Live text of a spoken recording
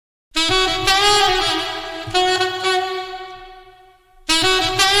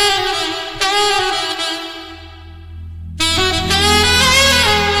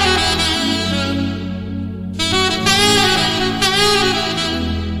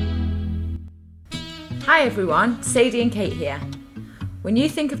Hi everyone, Sadie and Kate here. When you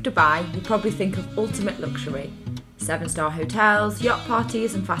think of Dubai, you probably think of ultimate luxury, 7-star hotels, yacht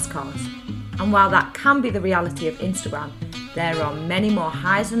parties and fast cars. And while that can be the reality of Instagram, there are many more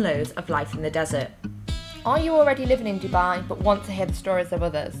highs and lows of life in the desert. Are you already living in Dubai but want to hear the stories of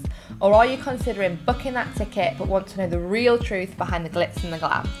others? Or are you considering booking that ticket but want to know the real truth behind the glitz and the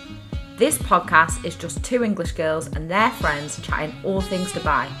glam? This podcast is just two English girls and their friends chatting all things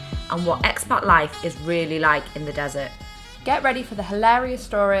Dubai and what expat life is really like in the desert. Get ready for the hilarious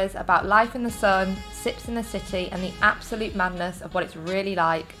stories about life in the sun, sips in the city, and the absolute madness of what it's really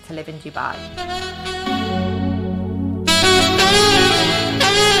like to live in Dubai.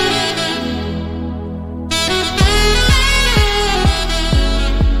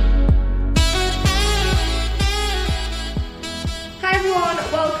 Hi everyone,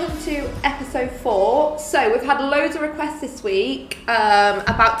 welcome to episode 4. So we've had loads of requests this week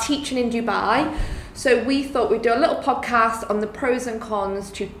about teaching in Dubai. So we thought we'd do a little podcast on the pros and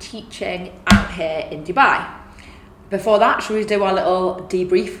cons to teaching out here in Dubai. Before that, should we do our little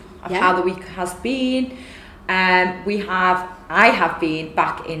debrief of how the week has been? I have been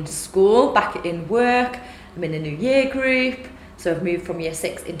back in school, back in work. I'm in a new year group. So I've moved from year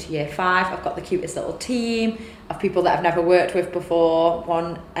 6 into year 5. I've got the cutest little team of people that I've never worked with before.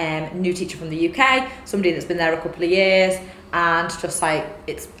 One new teacher from the UK, somebody that's been there a couple of years, and just like,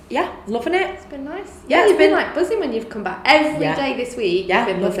 loving it. It's been nice. Yeah, it's been like buzzing when you've come back every day this week. Yeah,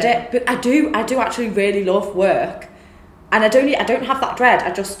 loved it. But I do actually really love work, and I don't have that dread.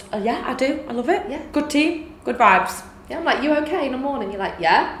 I just I do. I love it. Yeah, good team, good vibes. Yeah, I'm like, you okay in the morning? You're like,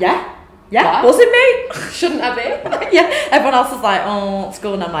 yeah. Yeah, wasn't me. Shouldn't I be? Yeah, everyone else is like, oh,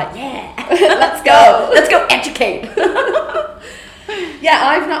 school, and I'm like, yeah, let's go educate. Yeah,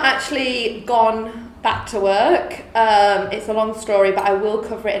 I've not actually gone back to work. It's a long story, but I will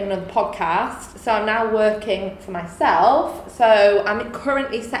cover it in another podcast. So I'm now working for myself. So I'm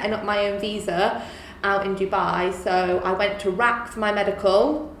currently setting up my own visa out in Dubai. So I went to RAK for my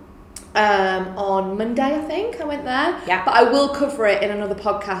medical. On Monday, I think I went there. Yeah. But I will cover it in another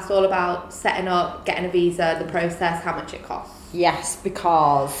podcast all about setting up, getting a visa, the process, how much it costs. Yes,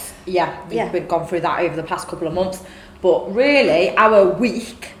 because we've gone through that over the past couple of months. But really, our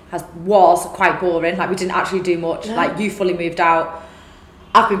week was quite boring. Like, we didn't actually do much. No. Like, you fully moved out.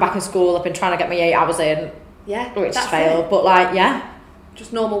 I've been back in school. I've been trying to get my 8 hours in. Yeah, which failed. But like,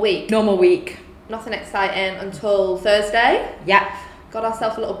 just normal week. Nothing exciting until Thursday. Yeah. Got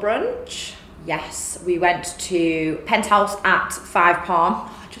ourselves a little brunch. Yes, we went to Penthouse at 5 Palm.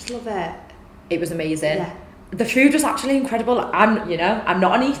 Oh, I just love it. It was amazing. Yeah. The food was actually incredible. I'm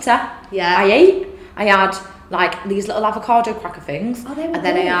not an eater. Yeah. I ate. I had like these little avocado cracker things. Oh, they were And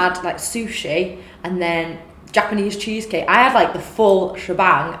then I had like sushi and then Japanese cheesecake. I had like the full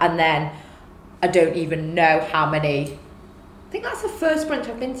shebang, and then I don't even know how many. I think that's the first brunch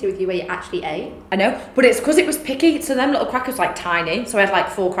I've been to with you where you actually ate. I know, but it's because it was picky. So them little crackers like tiny. So I had like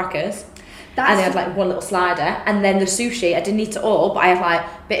 4 crackers. And I had like one little slider. And then the sushi, I didn't eat it all, but I had like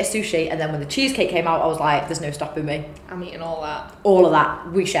a bit of sushi. And then when the cheesecake came out, I was like, there's no stopping me. I'm eating all that. All of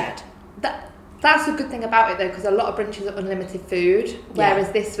that, we shared. That's a good thing about it though, because a lot of brunches are unlimited food. Whereas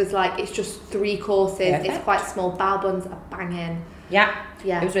this was like, it's just 3 courses. Perfect. It's quite small. Bao buns are banging. Yeah,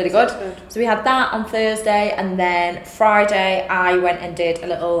 it was really good. So we had that on Thursday, and then Friday I went and did a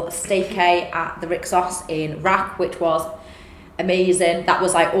little staycay at the Rixos in RAK, which was amazing. That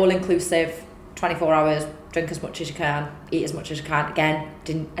was like all inclusive, 24 hours, drink as much as you can, eat as much as you can. Again,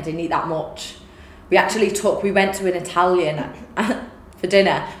 I didn't eat that much. We went to an Italian for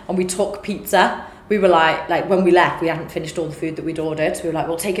dinner, and we took pizza. We were like when we left, we hadn't finished all the food that we'd ordered. So we were like,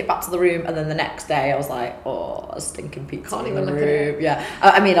 we'll take it back to the room. And then the next day I was like, oh, stinking pizza. Can't even look at it. Yeah.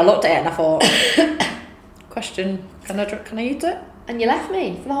 I mean, I looked at it and I thought, question, can I eat it? And you left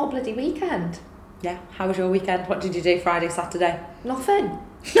me for the whole bloody weekend. Yeah. How was your weekend? What did you do Friday, Saturday? Nothing.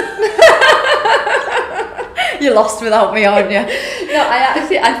 You're lost without me, aren't you? No,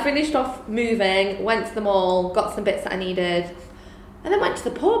 I finished off moving, went to the mall, got some bits that I needed, and then went to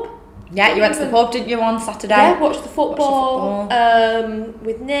the pub. Yeah, you went to the pub, didn't you, on Saturday? Yeah, watched the football.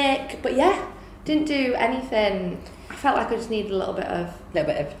 With Nick. But yeah, didn't do anything. I felt like I just needed a little bit of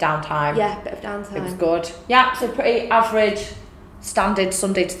downtime. Yeah, a bit of downtime. It was good. Yeah, so pretty average, standard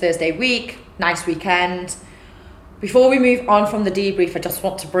Sunday to Thursday week. Nice weekend. Before we move on from the debrief, I just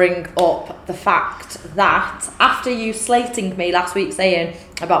want to bring up the fact that after you slating me last week saying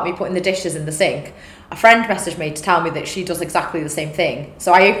about me putting the dishes in the sink, a friend messaged me to tell me that she does exactly the same thing.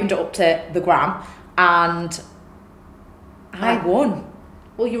 So I opened it up to the gram and I won.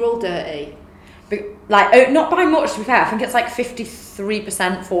 Well, you're all dirty. Not by much, to be fair. I think it's like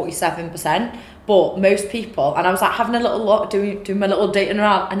 53%, 47%. But most people, and I was like having a little look, doing my little data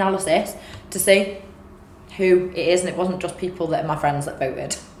analysis to see who it is, and it wasn't just people that are my friends that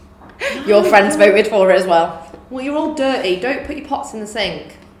voted. Your friends voted for it as well. Well, you're all dirty. Don't put your pots in the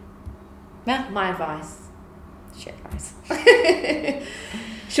sink. Yeah. My advice. Shit advice.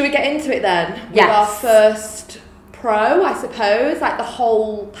 Should we get into it then? With Yes. our first pro, I suppose, like the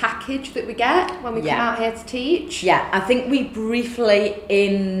whole package that we get when we come out here to teach. Yeah, I think we briefly,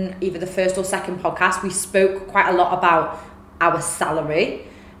 in either the first or second podcast, we spoke quite a lot about our salary,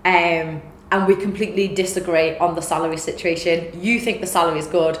 and we completely disagree on the salary situation. You think the salary is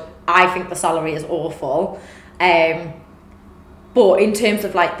good, I think the salary is awful, but in terms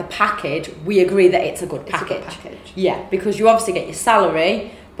of like the package, we agree that it's a good package. It's a good package. Yeah, because you obviously get your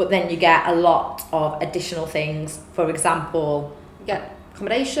salary, but then you get a lot of additional things. For example, You get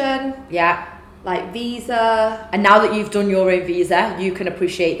accommodation, yeah, like visa. and now that you've done your own visa, you can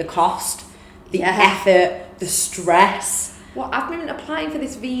appreciate the cost, the effort, the stress. Well, I've been applying for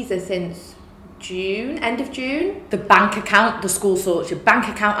this visa since June, end of June. The bank account, the school sorts your bank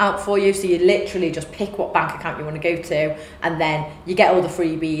account out for you, so you literally just pick what bank account you want to go to, and then you get all the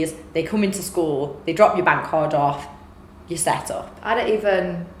freebies. They come into school, they drop your bank card off, you're set up. I don't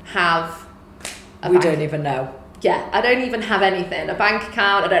even have We don't even know. Yeah, I don't even have anything. A bank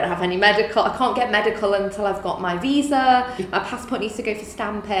account, I don't have any medical. I can't get medical until I've got my visa. My passport needs to go for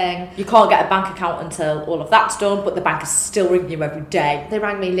stamping. You can't get a bank account until all of that's done, but the bank is still ringing you every day. They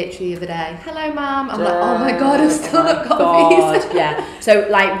rang me literally the other day. Hello, ma'am. I'm like, oh my God, I've still not got a visa. Yeah. So,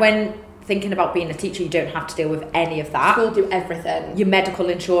 like, when thinking about being a teacher, you don't have to deal with any of that. School do everything. Your medical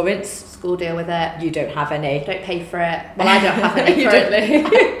insurance, School deal with it. you don't have any. Don't pay for it. Well, I don't have any You currently.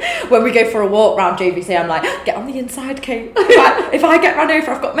 When we go for a walk around JVC, I'm like, get on the inside, Kate. If I get run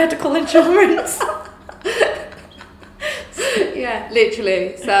over, I've got medical insurance. Yeah,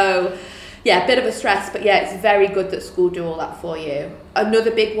 literally. So, yeah, a bit of a stress, but yeah, it's very good that school do all that for you.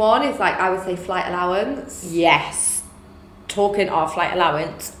 Another big one is, like, I would say flight allowance. Yes. Talking of flight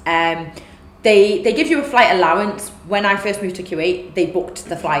allowance, they give you a flight allowance. When I first moved to Kuwait, they booked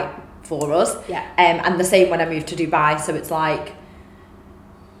the flight for us. Yeah. And the same when I moved to Dubai. So it's like,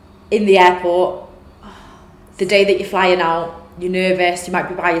 in the airport, the day that you're flying out, you're nervous, you might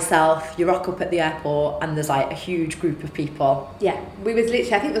be by yourself, you rock up at the airport and there's like a huge group of people. Yeah, we was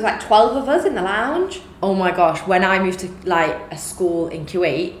literally, I think there was like 12 of us in the lounge. Oh my gosh, when I moved to like a school in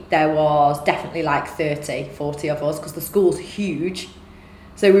Kuwait, there was definitely like 30, 40 of us, because the school's huge.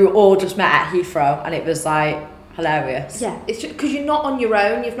 So we were all just met at Heathrow, and it was like hilarious. Yeah, it's just because you're not on your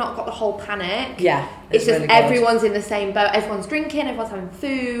own, you've not got the whole panic. Yeah. It's just really good. everyone's in the same boat, everyone's drinking, everyone's having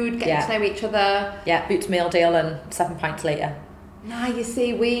food, getting to know each other. Yeah, Boots meal deal and 7 pints later. Nah, you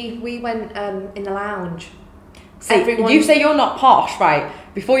see, we went in the lounge. See, you say you're not posh, right?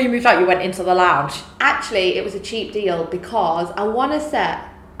 Before you moved out, you went into the lounge. Actually, it was a cheap deal because I'm going to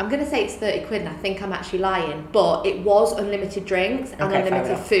say it's 30 quid, and I think I'm actually lying, but it was unlimited drinks and Okay,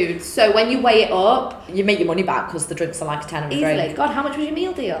 unlimited food. So when you weigh it up, you make your money back because the drinks are like a tenner a easily. drink. God, how much was your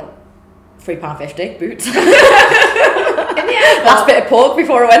meal deal? £3.50, Boots. In the airport. Last bit of pork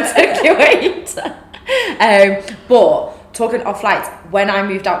before I went to Kuwait. But talking of flights, when I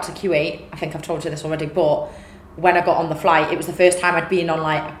moved out to Kuwait, I think I've told you this already, but when I got on the flight, it was the first time I'd been on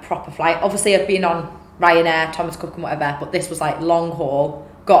like a proper flight. Obviously I'd been on Ryanair, Thomas Cook and whatever, but this was like long haul.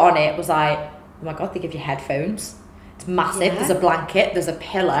 Got on it, was like, oh my God, they give you headphones. It's massive. Yeah. There's a blanket, there's a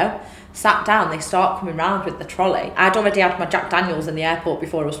pillow. Sat down, they start coming round with the trolley. I'd already had my Jack Daniels in the airport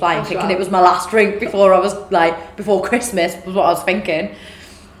before I was flying, thinking it was my last drink before I was like, before Christmas was what I was thinking.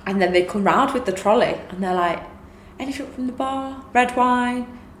 And then they come round with the trolley and they're like, anything from the bar, red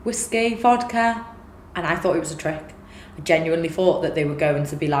wine, whiskey, vodka. And I thought it was a trick. I genuinely thought that they were going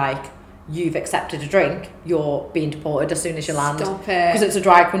to be like, you've accepted a drink, you're being deported as soon as you land. Stop it. Because it's a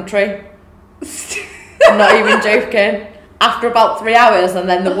dry country. I'm not even joking. After about 3 hours, and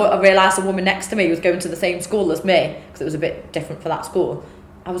then I realised the woman next to me was going to the same school as me, because it was a bit different for that school.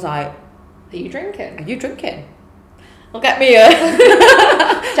 I was like, Are you drinking? are you drinking? Well, get me a...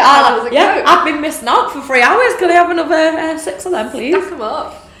 yeah, I've been missing out for 3 hours. Can I have another 6 of them, please? Stack them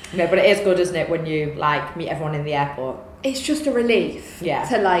up. No, but it is good, isn't it, when you like meet everyone in the airport? It's just a relief Yeah.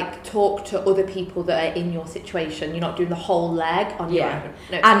 to like talk to other people that are in your situation. You're not doing the whole leg on your own. No, it's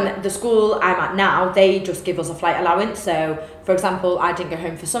good. And the school I'm at now, they just give us a flight allowance. So, for example, I didn't go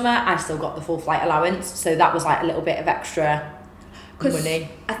home for summer. I still got the full flight allowance. So that was like a little bit of extra money.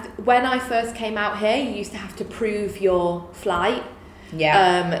 When I first came out here, you used to have to prove your flight.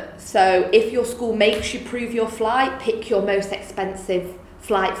 Yeah. So if your school makes you prove your flight, pick your most expensive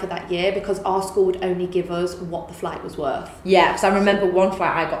flight for that year because our school would only give us what the flight was worth. Yeah, because I remember one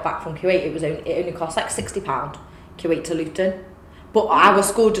flight I got back from Kuwait, it only cost like £60, Kuwait to Luton. But our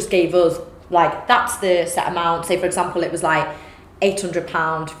school just gave us, like, that's the set amount. Say, for example, it was like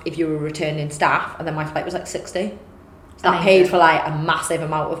 £800 if you were returning staff, and then my flight was like 60. So that paid for like a massive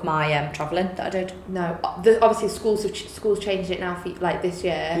amount of my travelling that I did. No, obviously schools changed it now for like this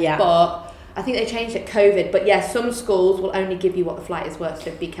year. Yeah. But I think they changed it COVID. But yeah, some schools will only give you what the flight is worth,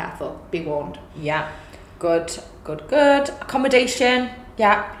 so be careful, be warned. Yeah, good. Accommodation,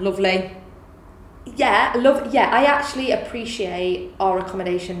 yeah, lovely. Yeah, I actually appreciate our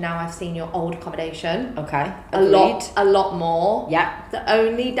accommodation now. I've seen your old accommodation. Okay, agreed. A lot more. Yeah. The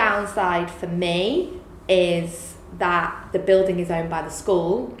only downside for me is that the building is owned by the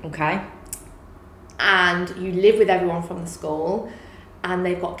school. Okay. And you live with everyone from the school, and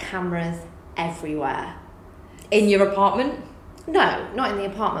they've got cameras everywhere. In your apartment? No, not in the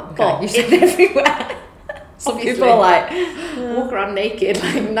apartment. Okay, but you said everywhere. Some people are like walk around naked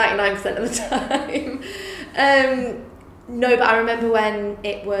like 99% of the time. No, but I remember when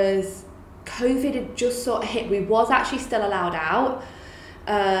it was COVID had just sort of hit. We was actually still allowed out.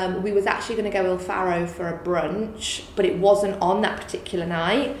 We was actually going to go Il Faro for a brunch, but it wasn't on that particular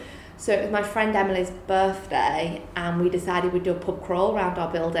night. So it was my friend Emily's birthday, and we decided we'd do a pub crawl around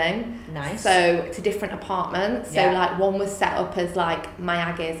our building. Nice. So to different apartments. Yeah. So like one was set up as like my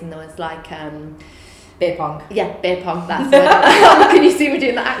Aggies, and there was like beer pong. Yeah, beer pong. That's it. Can you see me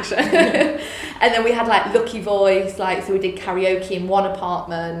doing the action? And then we had like Lucky Voice, like so we did karaoke in one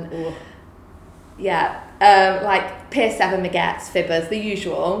apartment. Ooh. Yeah, like Pier 7 Magettes, Fibbers, the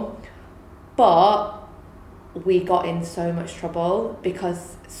usual. But we got in so much trouble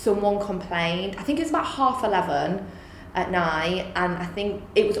because someone complained. I think it was about 11:30 at night, and I think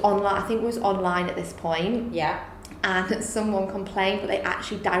it was online. I think it was online at this point. Yeah. And someone complained, but they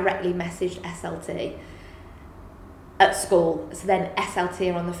actually directly messaged SLT at school. So then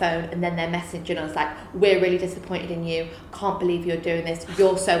SLT are on the phone, and then they're messaging us like, we're really disappointed in you, can't believe you're doing this,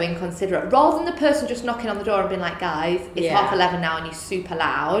 you're so inconsiderate. Rather than the person just knocking on the door and being like, guys, it's 11:30 now and you're super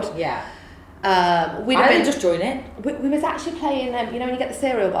loud. Yeah. We'd have been just join it. We was actually playing, you know when you get the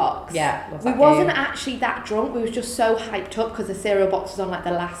cereal box? Yeah. We wasn't actually that drunk, we was just so hyped up because the cereal box was on like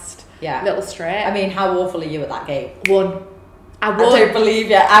the last little strip. I mean, how awful are you at that game? Won. I I don't believe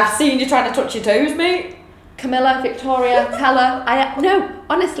you. I've seen you trying to touch your toes, mate. Camilla, Victoria, tell her. No,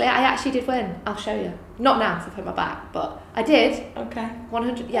 honestly, I actually did win. I'll show you. Not now, because I've hurt my back, but I did. Okay.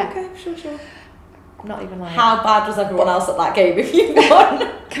 100, yeah. Okay, sure. I'm not even lying. How bad was everyone else at that game if you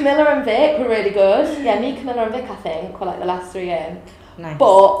won? Camilla and Vic were really good. Yeah, me, Camilla and Vic, I think, were like the last 3 in. Nice.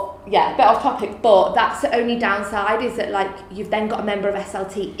 But, yeah, a bit off topic, but that's the only downside is that, like, you've then got a member of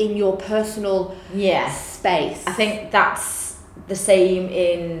SLT in your personal space. I think that's the same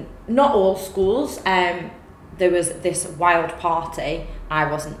in not all schools. There was this wild party. I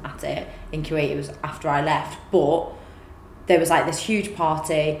wasn't at it in Kuwait. It was after I left, but there was like this huge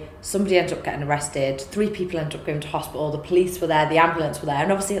party. Somebody ended up getting arrested. 3 people ended up going to hospital. The police were there. The ambulance were there.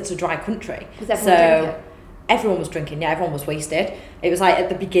 And obviously it's a dry country. Was everyone drinking? Everyone was drinking, yeah, everyone was wasted. It was like at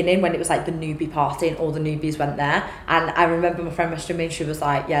the beginning when it was like the newbie party and all the newbies went there. And I remember my friend messaged me and she was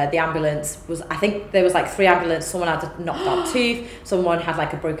like, yeah, the ambulance was, I think there was like 3 ambulances. Someone had a knocked out tooth, someone had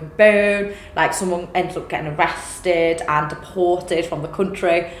like a broken bone, like someone ended up getting arrested and deported from the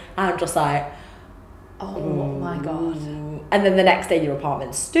country. And I'm just like, oh my God. And then the next day your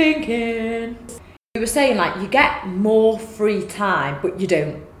apartment's stinking. We were saying like you get more free time, but you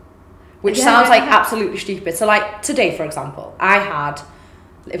don't. Which sounds like absolutely stupid. So like today, for example,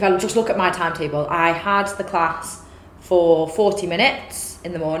 if I just look at my timetable, I had the class for 40 minutes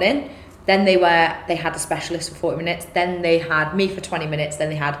in the morning. Then they had a specialist for 40 minutes. Then they had me for 20 minutes. Then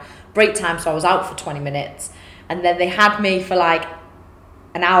they had break time, so I was out for 20 minutes. And then they had me for like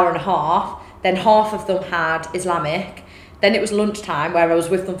an hour and a half. Then half of them had Islamic. Then it was lunchtime where I was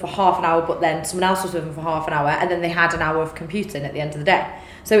with them for half an hour, but then someone else was with them for half an hour. And then they had an hour of computing at the end of the day.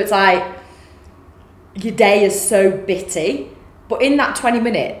 So it's like, your day is so bitty, but in that 20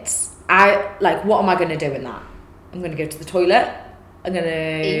 minutes, what am I going to do in that? I'm going to go to the toilet. I'm going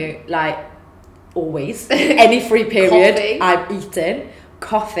to, like, always, any free period, Coffee. I'm eating.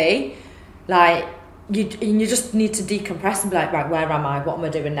 Coffee. Like, you just need to decompress and be like, right, where am I? What am I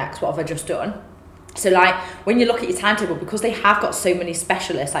doing next? What have I just done? So, like, when you look at your timetable, because they have got so many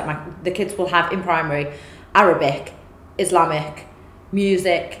specialists, like the kids will have in primary Arabic, Islamic,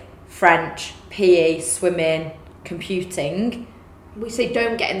 music, French, PE, swimming, computing. We say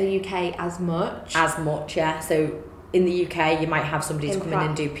don't get in the UK as much. Yeah. So in the UK, you might have somebody to come in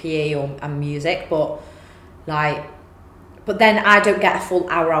and do PE and music, but But then I don't get a full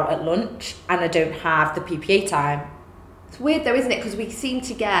hour out at lunch, and I don't have the PPA time. It's weird though, isn't it? Because we seem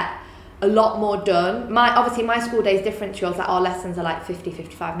to get a lot more done. Obviously my school day is different to yours. Like our lessons are like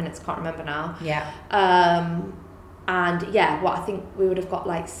 55 minutes. Can't remember now. Yeah. And yeah, I think we would have got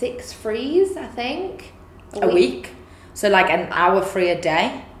like 6 frees. I think a week. So like an hour free a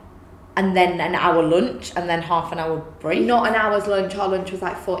day, and then an hour lunch, and then half an hour break. Not an hour's lunch. Our lunch was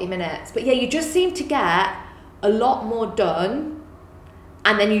like 40 minutes. But yeah, you just seem to get a lot more done,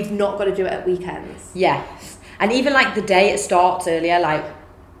 and then you've not got to do it at weekends. Yes. And even like the day it starts earlier, like,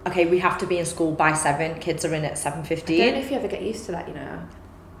 okay, we have to be in school by 7, kids are in at 7:15. I don't know if you ever get used to that, you know.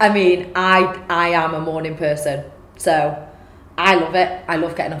 I mean, I am a morning person, so I love it. I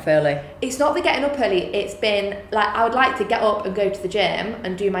love getting up early. It's not the getting up early, it's been like, I would like to get up and go to the gym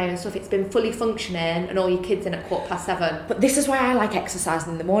and do my own stuff. It's been fully functioning and all your kids in at 7:15. But this is why I like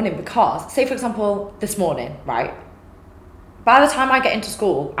exercising in the morning, because, say for example, this morning, right? By the time I get into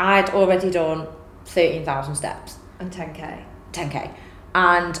school, I'd already done 13,000 steps. And 10k. 10k.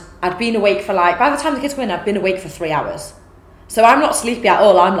 And I'd been awake for like, by the time the kids were in, I'd been awake for 3 hours. So I'm not sleepy at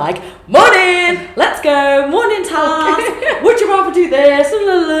all. I'm like, morning, let's go, morning task, would you rather do this?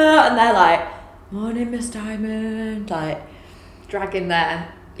 And they're like, morning, Miss Diamond. Like, dragging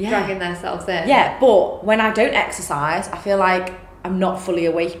themselves in. Yeah, but when I don't exercise, I feel like I'm not fully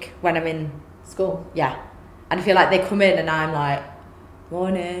awake when I'm in school. Yeah. And I feel like they come in and I'm like,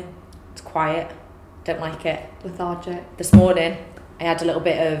 morning, it's quiet, don't like it. Lethargic. This morning, I had a little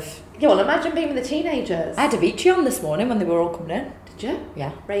bit of... Yeah, well, imagine being with the teenagers. I had Avicii on this morning when they were all coming in. Did you?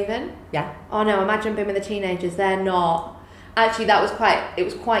 Yeah. Raven? Yeah. Oh no, imagine being with the teenagers. They're not... Actually, it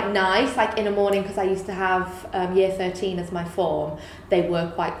was quite nice, like in the morning, because I used to have year 13 as my form. They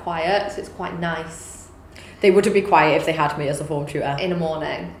were quite quiet, so it's quite nice. They wouldn't be quiet if they had me as a form tutor. In the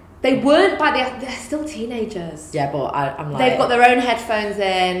morning. They weren't, but they're still teenagers. Yeah, but I'm like... They've got their own headphones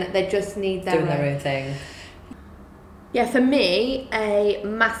in, they just need doing their own thing. Yeah, for me, a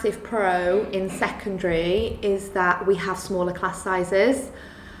massive pro in secondary is that we have smaller class sizes.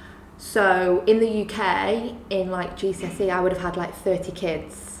 So in the UK, in like GCSE, I would have had like 30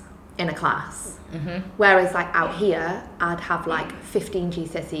 kids in a class. Mm-hmm. Whereas like out here, I'd have like 15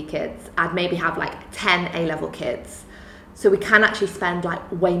 GCSE kids. I'd maybe have like 10 A-level kids. So we can actually spend like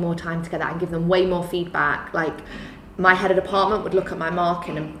way more time together and give them way more feedback. Like my head of department would look at my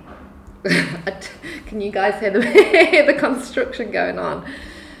marking and can you guys hear the construction going on?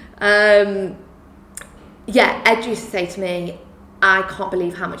 Yeah, Ed used to say to me, I can't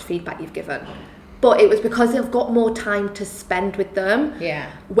believe how much feedback you've given. But it was because they've got more time to spend with them. Yeah.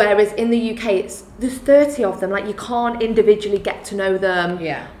 Whereas in the UK, there's 30 of them. Like, you can't individually get to know them.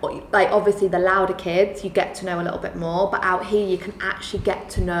 Yeah. Like, obviously, the louder kids, you get to know a little bit more. But out here, you can actually get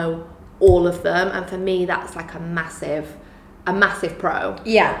to know all of them. And for me, that's like a massive pro.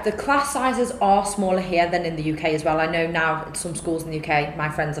 Yeah, the class sizes are smaller here than in the UK as well. I know now in some schools in the UK, my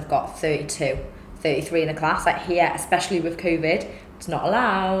friends have got 32, 33 in a class. Like here, especially with COVID, it's not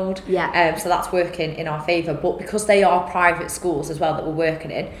allowed. Yeah. So that's working in our favour. But because they are private schools as well that we're working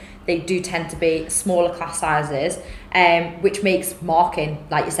in, they do tend to be smaller class sizes, which makes marking,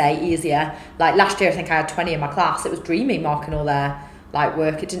 like you say, easier. Like last year, I think I had 20 in my class. It was dreamy marking all their like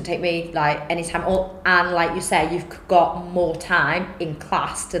work. It didn't take me like any time. And like you say, you've got more time in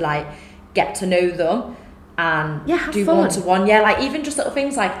class to like get to know them and do fun. one-to-one. Yeah, like even just little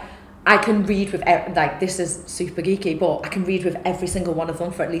things like I can read with, like this is super geeky, but I can read with every single one of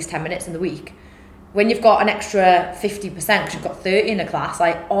them for at least 10 minutes in the week. When you've got an extra 50%, because you've got 30 in a class,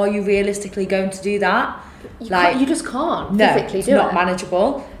 like are you realistically going to do that? You just can't physically do it. It's not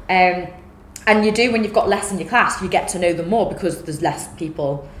manageable. And you do when you've got less in your class, you get to know them more because there's less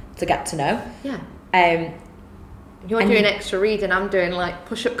people to get to know. Yeah. You're doing extra reading, I'm doing like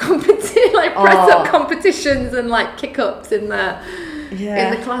push-up competition, like press-up competitions and like kick-ups in the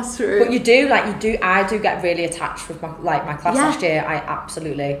classroom. But I do get really attached with my class last year.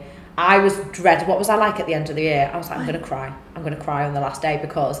 I was dreaded. What was I like at the end of the year? I was like, I'm going to cry on the last day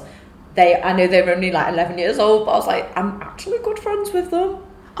because I know they were only like 11 years old, but I was like, I'm actually good friends with them.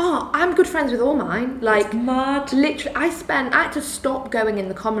 Oh, I'm good friends with all mine. Like, it's mad. Literally, I had to stop going in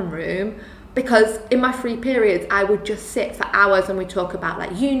the common room because in my free periods, I would just sit for hours and we'd talk about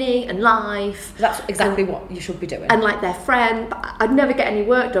like uni and life. That's exactly what you should be doing. And like their friend, but I'd never get any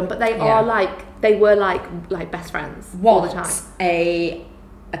work done, but they were like best friends all the time. A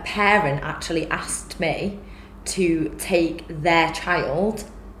parent actually asked me to take their child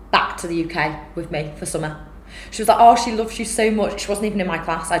back to the UK with me for summer. She was like, oh, she loves you so much. She wasn't even in my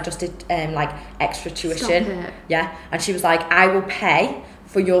class. I just did like extra tuition. Stop it. Yeah. And she was like, I will pay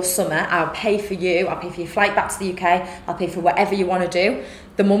for your summer. I'll pay for you. I'll pay for your flight back to the UK. I'll pay for whatever you want to do.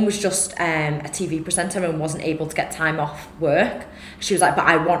 The mum was just a TV presenter and wasn't able to get time off work. She was like, but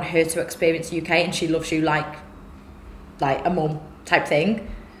I want her to experience the UK, and she loves you like a mum type thing.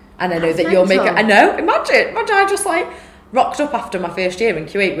 And I know that you're making... I know. Imagine I just like rocked up after my first year in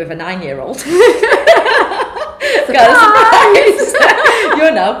Kuwait with a 9-year-old. Got a surprise.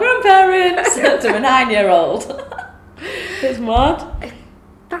 You're now grandparents to a 9-year-old. It's mad.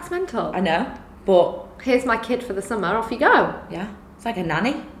 That's mental. I know, but... Here's my kid for the summer, off you go. Yeah, it's like a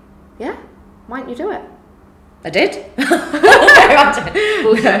nanny. Yeah, why don't you do it? I did.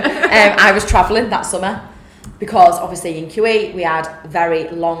 I was travelling that summer because obviously in Kuwait we had very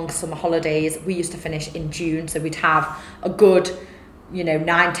long summer holidays. We used to finish in June, so we'd have a good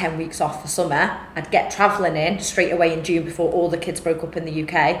 9-10 weeks off for summer. I'd get travelling in straight away in June before all the kids broke up in the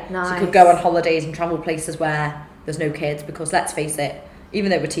UK. Nice. So you could go on holidays and travel places where there's no kids, because let's face it, even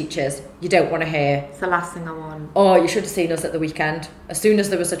though we're teachers, you don't want to hear, it's the last thing I want. Oh, you should have seen us at the weekend. As soon as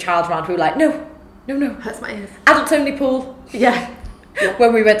there was a child around, we were like, no. Hurts my ears. Adults only pool. Yeah.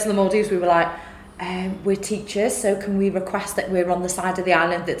 When we went to the Maldives, we were like, we're teachers, so can we request that we're on the side of the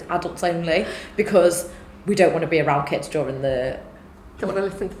island that's adults only, because we don't want to be around kids during the... Don't want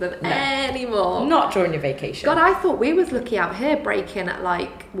to listen to them anymore. Not during your vacation. God, I thought we was lucky out here breaking at the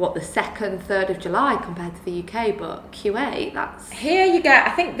 2nd, 3rd of July compared to the UK, but Kuwait, that's... Here you get,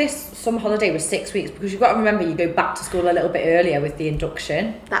 I think this summer holiday was 6 weeks, because you've got to remember you go back to school a little bit earlier with the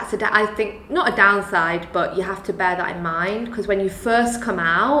induction. That's I think, not a downside, but you have to bear that in mind, because when you first come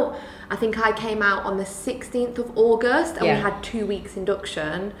out, I think I came out on the 16th of August, and we had 2 weeks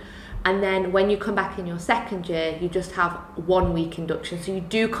induction. And then when you come back in your second year, you just have 1 week induction. So you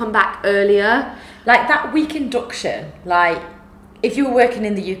do come back earlier. Like that week induction, like if you were working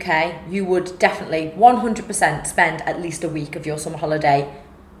in the UK, you would definitely 100% spend at least a week of your summer holiday.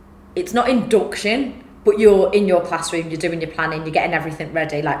 It's not induction, but you're in your classroom, you're doing your planning, you're getting everything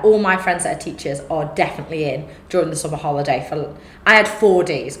ready. Like all my friends that are teachers are definitely in during the summer holiday. I had 4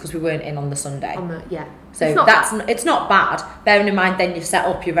 days because we weren't in on the Sunday. So it's not bad. Bearing in mind, then you're set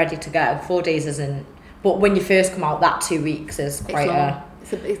up, you're ready to go. 4 days isn't, but when you first come out, that 2 weeks is quite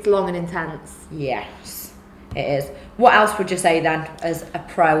it's long and intense. Yes, it is. What else would you say then as a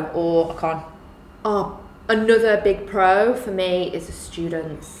pro or a con? Oh, another big pro for me is the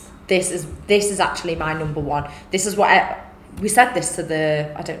students. This is actually my number one. This is what we said this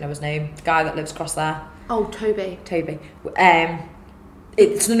to I don't know his name, the guy that lives across there. Oh, Toby.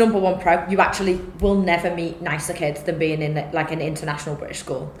 It's the number one pro. You actually will never meet nicer kids than being in like an international British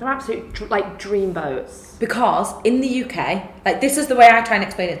school. They're absolute dreamboats. Because in the UK, this is the way I try and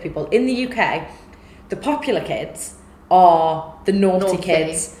explain it to people. In the UK, the popular kids are the naughty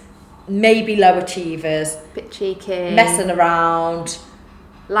kids, maybe low achievers, bit cheeky, messing around,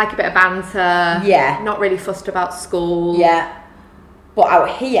 like a bit of banter. Yeah. Not really fussed about school. Yeah. But out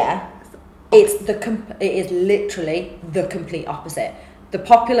here, it is literally the complete opposite. The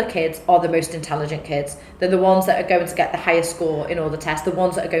popular kids are the most intelligent kids. They're the ones that are going to get the highest score in all the tests, the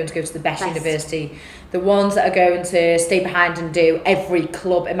ones that are going to go to the best university, the ones that are going to stay behind and do every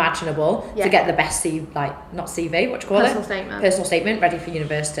club imaginable to get the best not CV, what do you call it? Personal statement, ready for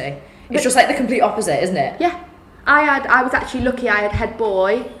university. It's just like the complete opposite, isn't it? Yeah. I was actually lucky. I had head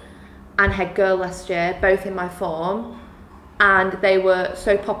boy and head girl last year, both in my form, and they were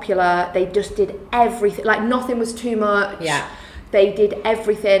so popular. They just did everything. Nothing was too much. Yeah. They did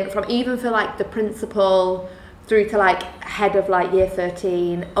everything from even for the principal through to head of year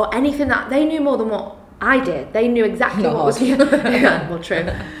 13 or anything that they knew more than what I did. They knew exactly what was going on. Well, true.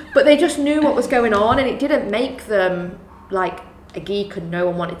 But they just knew what was going on, and it didn't make them a geek and no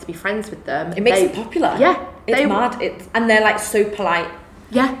one wanted to be friends with them. It makes them popular. Yeah. It's mad. And they're so polite.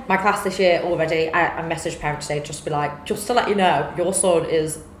 Yeah. My class this year already, I messaged parents today just to let you know, your son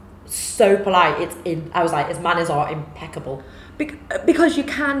is so polite. I was like, his manners are impeccable. Because you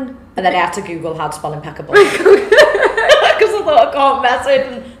can... And then I had to Google how to spell impeccable. Because I thought I can't message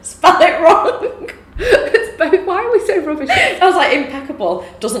and spell it wrong. It's both. Why are we so rubbish? I was like, impeccable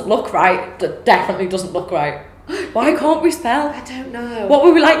doesn't look right. That definitely doesn't look right. Why can't we spell? I don't know. What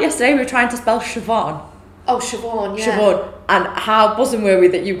were we like yesterday? We were trying to spell Siobhan. Oh, Siobhan, yeah. Siobhan. And how buzzing were we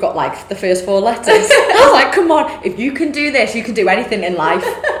that you got the first 4 letters? I was like, come on, if you can do this, you can do anything in life.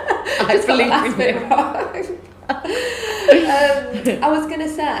 I believe in you. I was going to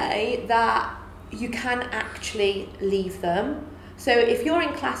say that you can actually leave them. So if you're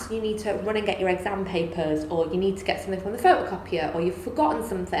in class and you need to run and get your exam papers, or you need to get something from the photocopier, or you've forgotten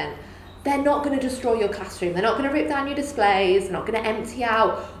something, they're not going to destroy your classroom. They're not going to rip down your displays. They're not going to empty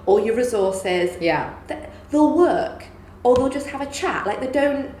out all your resources. Yeah. They'll work, or they'll just have a chat. Like, they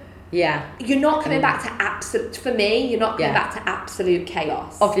don't... Yeah. You're not coming back to absolute... For me, you're not coming back to absolute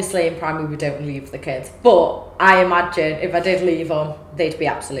chaos. Obviously, in primary, we don't leave the kids. But I imagine if I did leave them, they'd be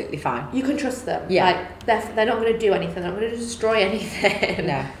absolutely fine. You can trust them. Yeah. Like, they're not going to do anything. They're not going to destroy anything.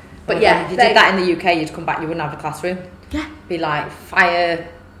 No. But if you did that in the UK, you'd come back, you wouldn't have a classroom. Yeah. Be like, fire...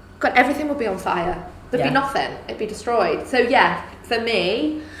 God, everything would be on fire. There'd be nothing. It'd be destroyed. So, yeah, for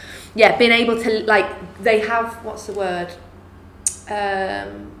me, being able to, like, they have, what's the word?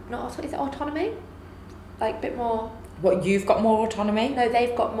 Is it autonomy? Like, a bit more... What, you've got more autonomy? No,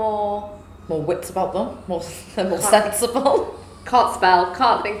 they've got more... More wits about them? They're more sensible? Can't spell,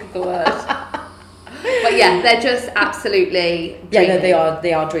 can't think of the word. But yeah, they're just absolutely dreamy. Yeah, no,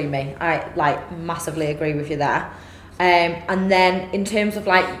 they are dreamy. I, like, massively agree with you there. And then in terms of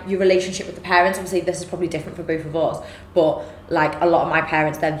like your relationship with the parents, obviously this is probably different for both of us, but like a lot of my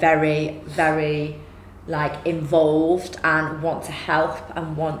parents, they're very, very like involved and want to help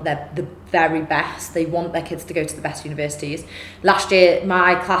and want the very best. They want their kids to go to the best universities. Last year,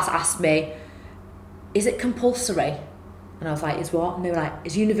 my class asked me, is it compulsory? And I was like, is what? And they were like,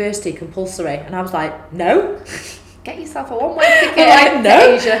 is university compulsory? And I was like, no. Get yourself a one-way ticket. I'm like,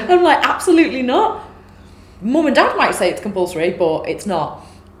 no. I'm like, absolutely not. Mum and dad might say it's compulsory, but it's not.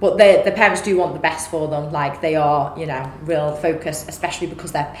 But the parents do want the best for them. Like, they are, you know, real focused, especially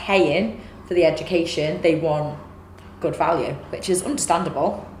because they're paying for the education. They want good value, which is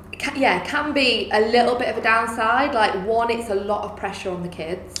understandable. Can be a little bit of a downside. Like, one, it's a lot of pressure on the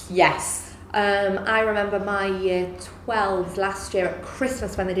kids. Yes. I remember my year 12s last year at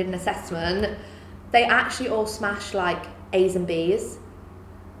Christmas when they did an assessment. They actually all smashed like A's and B's,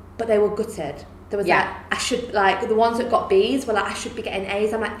 but they were gutted. There was the ones that got B's were like, I should be getting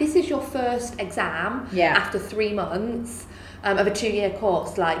A's. I'm like, this is your first exam after 3 months of a 2-year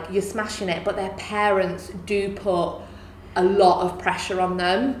course. Like, you're smashing it, but their parents do put a lot of pressure on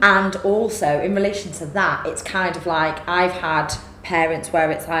them. And also, in relation to that, it's kind of like, I've had parents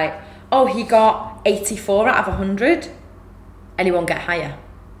where it's like, oh, he got 84 out of 100. Anyone get higher?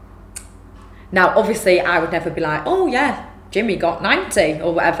 Now, obviously, I would never be like, oh yeah, Jimmy got 90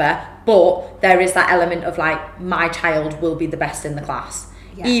 or whatever. But there is that element of like, my child will be the best in the class.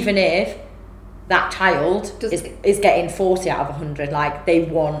 Yeah. Even if that child is getting 40 out of 100. Like, they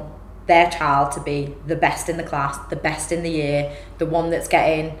want their child to be the best in the class, the best in the year, the one that's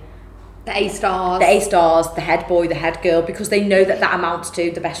getting the A-stars, the head boy, the head girl, because they know that amounts to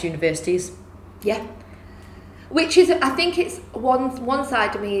the best universities. Yeah. Which is, I think it's one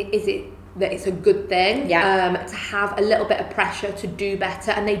side of me is it that it's a good thing to have a little bit of pressure to do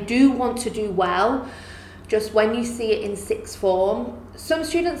better, and they do want to do well. Just when you see it in sixth form, some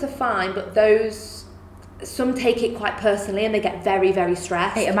students are fine, but some take it quite personally and they get very, very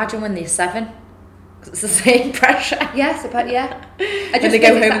stressed. Hey, imagine when they're 7. It's the same pressure. Yes, yeah. And they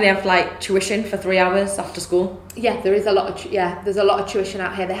go home and they have like tuition for 3 hours after school. Yeah, there's a lot of tuition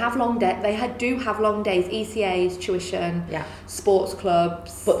out here. They have long day. Do have long days, ECAs, tuition, sports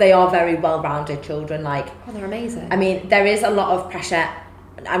clubs. But they are very well-rounded children. Like, oh, they're amazing. I mean, there is a lot of pressure.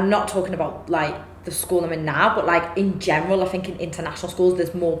 I'm not talking about like the school I'm in now, but like in general, I think in international schools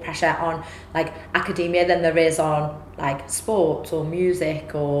there's more pressure on like academia than there is on like sports or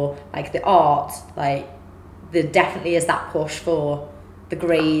music or like the arts. Like, there definitely is that push for the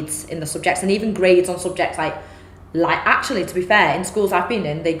grades in the subjects, and even grades on subjects like actually, to be fair, in schools I've been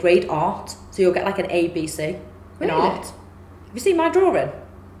in, they grade art, so you'll get like an A, B, C in really? Art. Have you seen my drawing?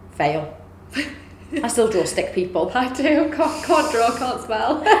 Fail. I still draw stick people. I do. Can't draw, can't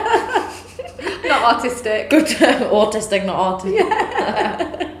spell. Not artistic. Good. Autistic, not artistic.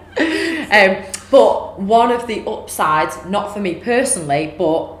 Yeah. But one of the upsides, not for me personally,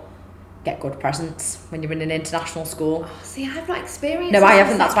 but get good presents when you're in an international school. Oh, see, I've not experienced No, I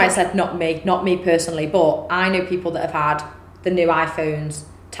haven't. That's why I said not me personally. But I know people that have had the new iPhones,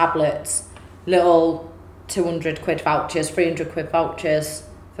 tablets, little 200 quid vouchers, 300 quid vouchers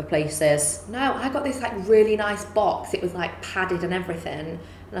for places. No, I got this like really nice box. It was like padded and everything.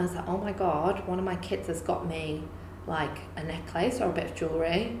 And I was like, oh my God, one of my kids has got me like a necklace or a bit of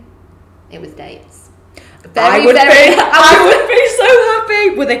jewellery. It was dates. I would be so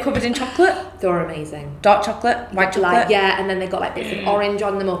happy. Were they covered in chocolate? They were amazing. Dark chocolate, white chocolate? Like, and then they got like bits of orange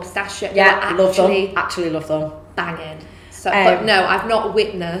on them or pistachio. Yeah, love them. Actually love them. Banging. So, but no, I've not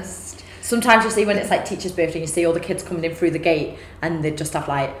witnessed. Sometimes you see when it's like teacher's birthday, you see all the kids coming in through the gate and they just have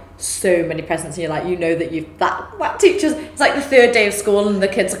like so many presents, and you're like, you know that teachers, it's like the 3rd day of school and the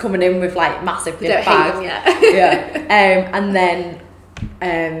kids are coming in with like massive gift bags. Yeah. And then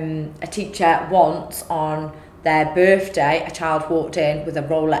a teacher once on their birthday, a child walked in with a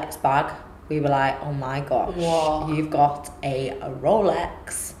Rolex bag. We were like, oh my gosh, Whoa. You've got a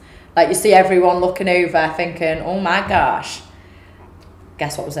Rolex. Like, you see everyone looking over thinking, oh my gosh.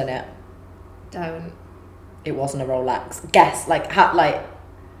 Guess what was in it? Don't. It wasn't a Rolex. Guess, like, I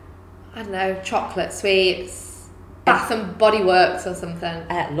don't know, chocolate, sweets, Bath and Body Works or something.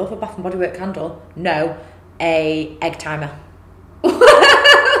 Love a Bath and Body Works candle. No, a egg timer.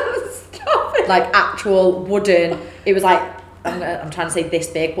 Stop it. Like, actual wooden. It was like, I'm trying to say this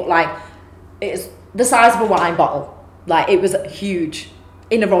big, but like, it's the size of a wine bottle. Like, it was huge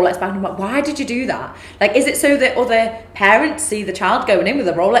in a Rolex bag. And I'm like, why did you do that? Like, is it so that other parents see the child going in with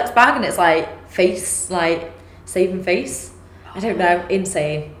a Rolex bag and it's like face, like saving face? I don't know.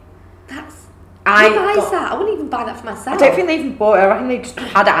 Insane. Who buys that? I wouldn't even buy that for myself. I don't think they even bought it. I reckon they just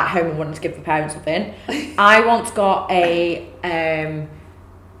had it at home and wanted to give the parents something. I once got a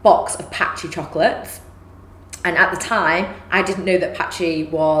box of Patchy chocolates, and at the time I didn't know that Patchy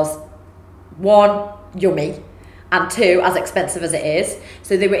was, 1, yummy, and 2, as expensive as it is.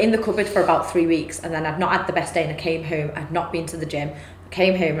 So they were in the cupboard for about 3 weeks, and then I'd not had the best day and I came home. I'd not been to the gym. I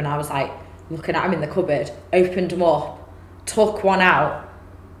came home and I was like looking at them in the cupboard, opened them up, took one out,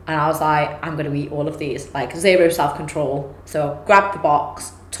 and I was like, I'm going to eat all of these. Like, zero self-control. So grabbed the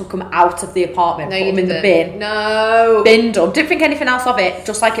box, took them out of the apartment, put them in the bin. No. Binned them. Didn't think anything else of it,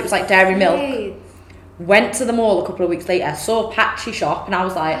 just like it was like dairy milk. Hey. Went to the mall a couple of weeks later, saw a Patchy shop, and I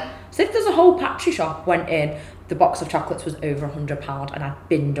was like, so if there's a whole Patchy shop, went in, the box of chocolates was over £100 and I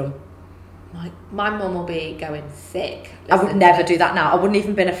binned them. My mum will be going sick. I would never do that now. I wouldn't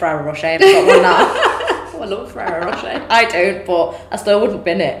even bin a Ferrero Rocher if I got one now. I love Ferrero Rocher. I don't, but I still wouldn't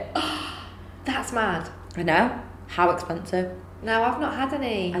bin it. That's mad. I know. How expensive. No, I've not had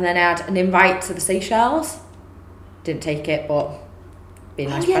any. And then I had an invite to the Seychelles. Didn't take it, but be a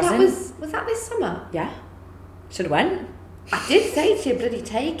nice present. Was that this summer? Yeah. Should have went. I did say to you, bloody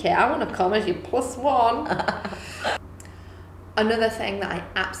take it. I want to come as your +1. Another thing that I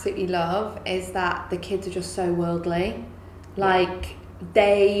absolutely love is that the kids are just so worldly. Like,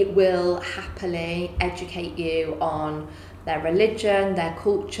 they will happily educate you on their religion, their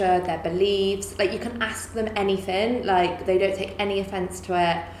culture, their beliefs. Like, you can ask them anything. Like, they don't take any offence to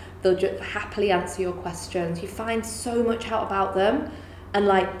it. They'll just happily answer your questions. You find so much out about them and,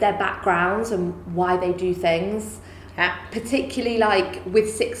 like, their backgrounds and why they do things. Yeah. Particularly, like, with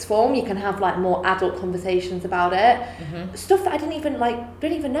sixth form, you can have, like, more adult conversations about it. Mm-hmm. Stuff that I didn't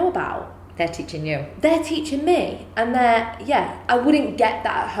even know about. They're teaching you. They're teaching me. And I wouldn't get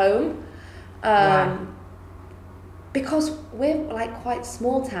that at home. Right. Because we're, like, quite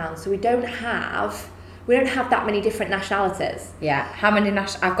small town, so we don't have that many different nationalities. Yeah. How many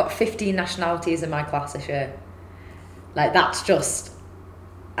I've got 15 nationalities in my class this year. Like, that's just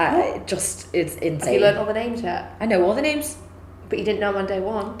it's insane. Have you learnt all the names yet? I know all the names. But you didn't know them on day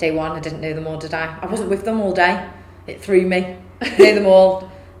one? Day one, I didn't know them all, did I? I wasn't with them all day. It threw me. Know them all.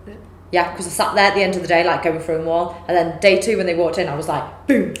 Yeah, because I sat there at the end of the day, like, going through them all. And then day 2, when they walked in, I was like,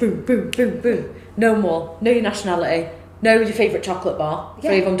 boom, boom, boom, boom, boom. Know them all. Know your nationality. Know your favourite chocolate bar. Yeah.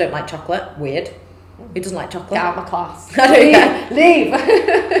 3 of them don't like chocolate. Weird. Who doesn't like chocolate? Get out of my class. I don't care. Leave.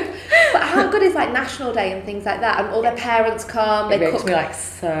 But how good is, like, National Day and things like that? And all their parents come. It They makes cook. me, like,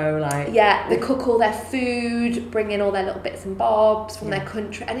 so, like... Yeah, they cook all their food, bring in all their little bits and bobs from their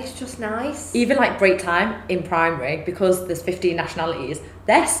country, and it's just nice. Even, like, break time in primary, because there's 15 nationalities,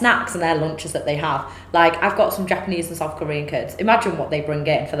 their snacks and their lunches that they have. Like, I've got some Japanese and South Korean kids. Imagine what they bring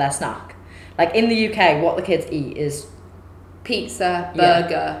in for their snack. Like, in the UK, what the kids eat is... Pizza,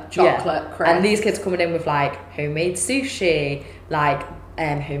 burger, chocolate, crisp. And these kids coming in with, like, homemade sushi, like,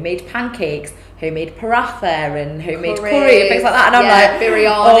 homemade pancakes, homemade paratha and homemade curry and things like that. And I'm like,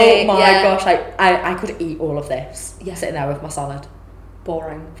 biryani. Oh my gosh, like, I could eat all of this sitting there with my salad.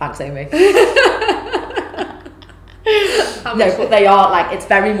 Boring. Thanks, Amy. No, but they are, like, it's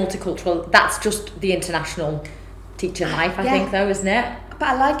very multicultural. That's just the international teaching life, I think, though, isn't it? But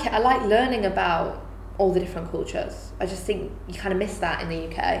I like it. I like learning about all the different cultures. I just think you kind of miss that in the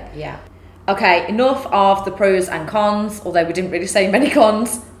UK. Yeah. Okay, enough of the pros and cons, although we didn't really say many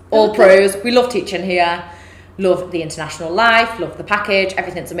cons. All pros. We love teaching here. Love the international life. Love the package.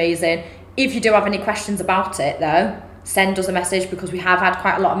 Everything's amazing. If you do have any questions about it, though, send us a message, because we have had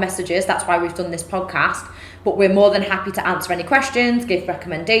quite a lot of messages. That's why we've done this podcast. But we're more than happy to answer any questions, give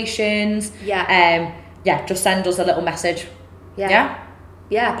recommendations. Yeah. Just send us a little message.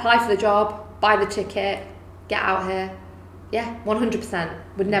 Yeah, apply for the job, buy the ticket, get out here. Yeah, 100%.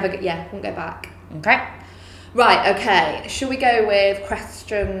 Wouldn't go back. Okay. Right, okay. Should we go with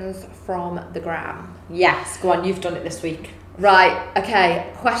questions from the gram? Yes, go on, you've done it this week. Right,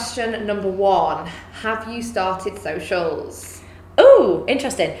 okay. Question number 1. Have you started socials? Oh,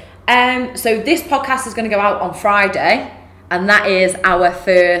 interesting. So this podcast is going to go out on Friday, and that is our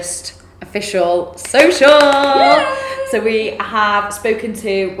first official social. Yay! So we have spoken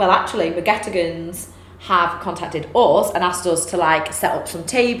to, well, actually, McGettigans have contacted us and asked us to like set up some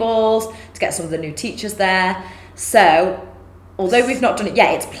tables, to get some of the new teachers there. So although we've not done it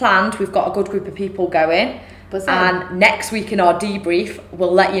yet, it's planned. We've got a good group of people going. And next week in our debrief,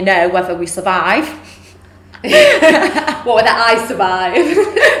 we'll let you know whether we survive. Whether I survive.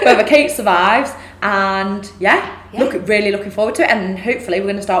 Whether Kate survives. And really looking forward to it. And hopefully we're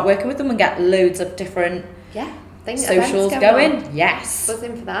going to start working with them and get loads of different socials going. Yes.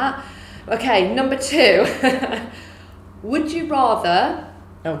 Buzzing for that. Okay, number 2. Would you rather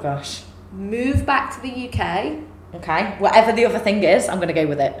move back to the UK? Okay. Whatever the other thing is, I'm going to go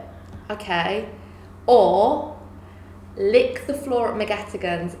with it. Okay. Or lick the floor at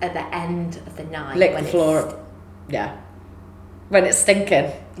McGettigans at the end of the night. Lick the floor. When it's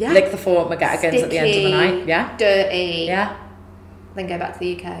stinking. Yeah. Lick the floor at McGettigans at the end of the night. Yeah. Dirty. Yeah. Then go back to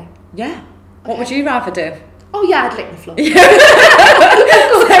the UK. Yeah. Okay. What would you rather do? Oh yeah, I'd lick the floor.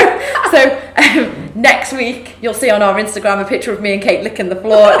 So next week you'll see on our Instagram a picture of me and Kate licking the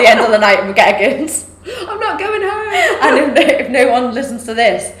floor at the end of the night at McGettigans. I'm not going home. And if no one listens to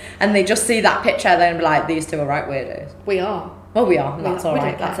this and they just see that picture, they'll be like, these two are right weirdos. We are. Well, we are. That's all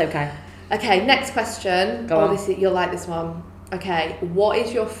right. That's okay. Okay, next question. Go on. You'll like this one. Okay, what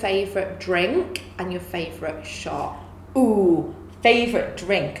is your favourite drink and your favourite shot? Ooh, favourite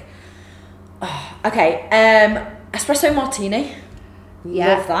drink. Oh, okay, espresso martini.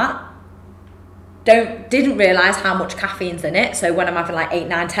 Yeah. Love that. Didn't realise how much caffeine's in it, so when I'm having like 8,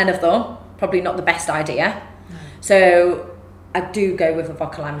 9, 10 of them, probably not the best idea. No. So I do go with a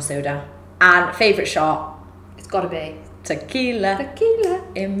vodka lime soda. And favourite shot? It's got to be tequila. Tequila.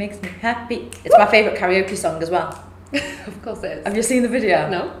 It makes me happy. It's my favourite karaoke song as well. Of course it is. Have you seen the video?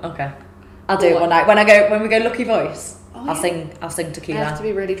 No. Okay. I'll do it one night. When we go Lucky Voice, I'll sing tequila. I have to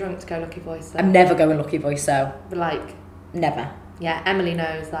be really drunk to go Lucky Voice though. I'm never going Lucky Voice, so. Like. Never. Yeah, Emily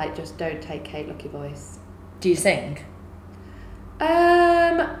knows, like, just don't take Kate Lucky Voice. Do you sing?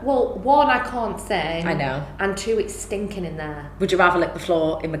 Well, 1, I can't sing. I know. And 2, it's stinking in there. Would you rather lick the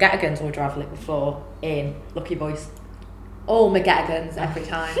floor in McGettigans or would you rather lick the floor in Lucky Voice? Oh, McGettigans every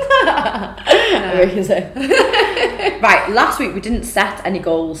time. Amazing. Right, last week we didn't set any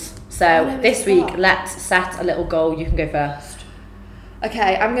goals. So this week, let's set a little goal. You can go first.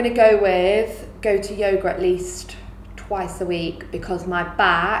 Okay, I'm going to go to yoga at least twice a week because my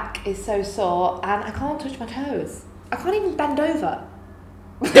back is so sore and I can't touch my toes. I can't even bend over.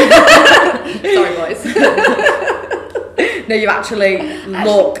 Sorry, boys. No, you actually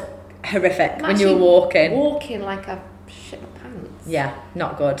look horrific when you were walking. Walking like I shit my pants. Yeah,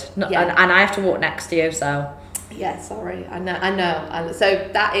 not good. And I have to walk next to you, so. Yeah, sorry. I know. So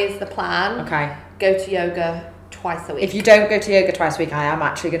that is the plan. Okay. Go to yoga twice a week. If you don't go to yoga twice a week, I am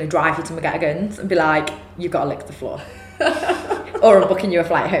actually going to drive you to McGettigans and be like, you've got to lick the floor. Or I'm booking you a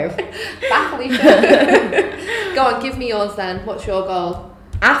flight home. Bye, Felicia. Go on, give me yours then. What's your goal?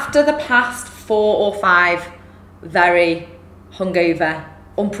 After the past 4 or 5 very hungover,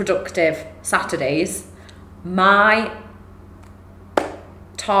 unproductive Saturdays, my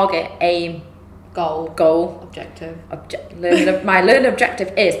target, aim, goal, objective. My learning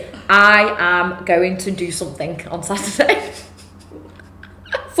objective is I am going to do something on Saturday.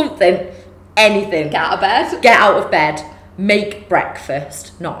 Something. Anything. Get out of bed. Get out of bed. Make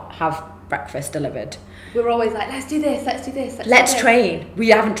breakfast. Not have breakfast delivered. We're always like, let's do this. Let's train. We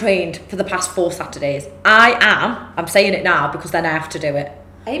haven't trained for the past 4 Saturdays. I'm saying it now because then I have to do it.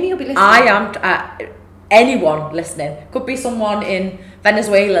 Amy will be listening. I am, anyone listening. Could be someone in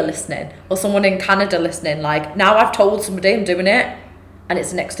Venezuela listening or someone in Canada listening. Like, now I've told somebody I'm doing it and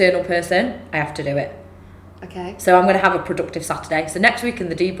it's an external person, I have to do it. Okay. So I'm going to have a productive Saturday. So next week in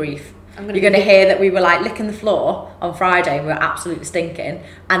the debrief, you're going to hear that we were like licking the floor on Friday and we were absolutely stinking.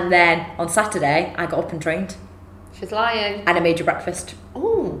 And then on Saturday, I got up and trained. She's lying. And I made you breakfast.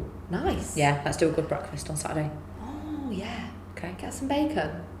 Oh, nice. Yeah, let's do a good breakfast on Saturday. Oh, yeah. Okay. Get some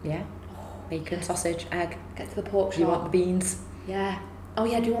bacon. Yeah. Bacon, sausage, egg. Get to the pork shop. Do you want the beans? Yeah. Oh,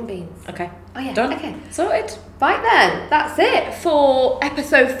 yeah, do you want beans? Okay. Oh, yeah. Done. Okay. Sorted. Right then, that's it for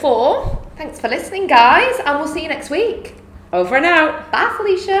episode 4. Thanks for listening, guys, and we'll see you next week. Over and out. Bye,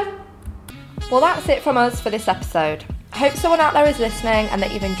 Felicia. Well, that's it from us for this episode. I hope someone out there is listening and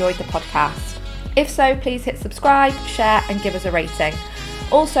that you've enjoyed the podcast. If so, please hit subscribe, share, and give us a rating.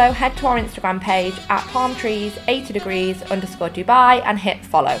 Also, head to our Instagram page at palmtrees80degrees_Dubai and hit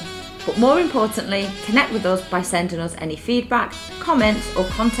follow. But more importantly, connect with us by sending us any feedback, comments or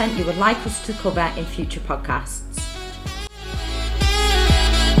content you would like us to cover in future podcasts.